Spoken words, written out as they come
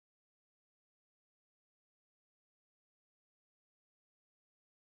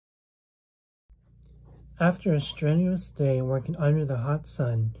After a strenuous day working under the hot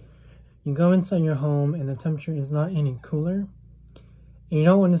sun, you go inside your home and the temperature is not any cooler. And you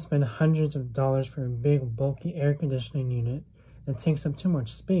don't want to spend hundreds of dollars for a big, bulky air conditioning unit that takes up too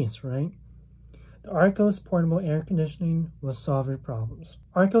much space, right? The Arctos portable air conditioning will solve your problems.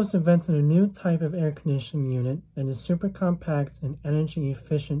 Arctos invented a new type of air conditioning unit that is super compact and energy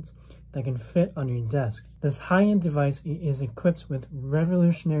efficient that can fit on your desk. This high-end device is equipped with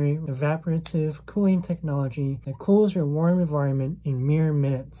revolutionary evaporative cooling technology that cools your warm environment in mere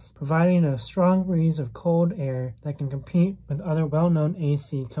minutes, providing a strong breeze of cold air that can compete with other well-known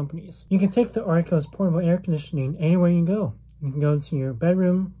AC companies. You can take the Arctos portable air conditioning anywhere you go. You can go to your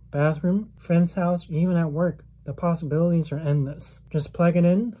bedroom, bathroom, friend's house, or even at work. The possibilities are endless. Just plug it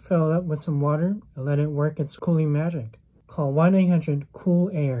in, fill it up with some water, and let it work its cooling magic. Call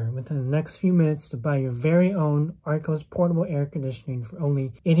 1-800-COOL-AIR within the next few minutes to buy your very own Arctos portable air conditioning for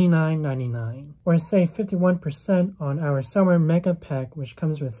only $89.99. Or save 51% on our summer mega pack, which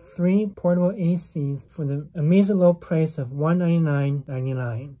comes with 3 portable ACs for the amazing low price of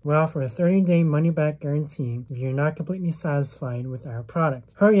 $199.99. We offer a 30-day money-back guarantee if you're not completely satisfied with our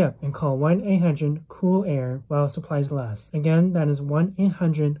product. Hurry up and call 1-800-COOL-AIR while supplies last. Again, that is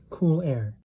 1-800-COOL-AIR.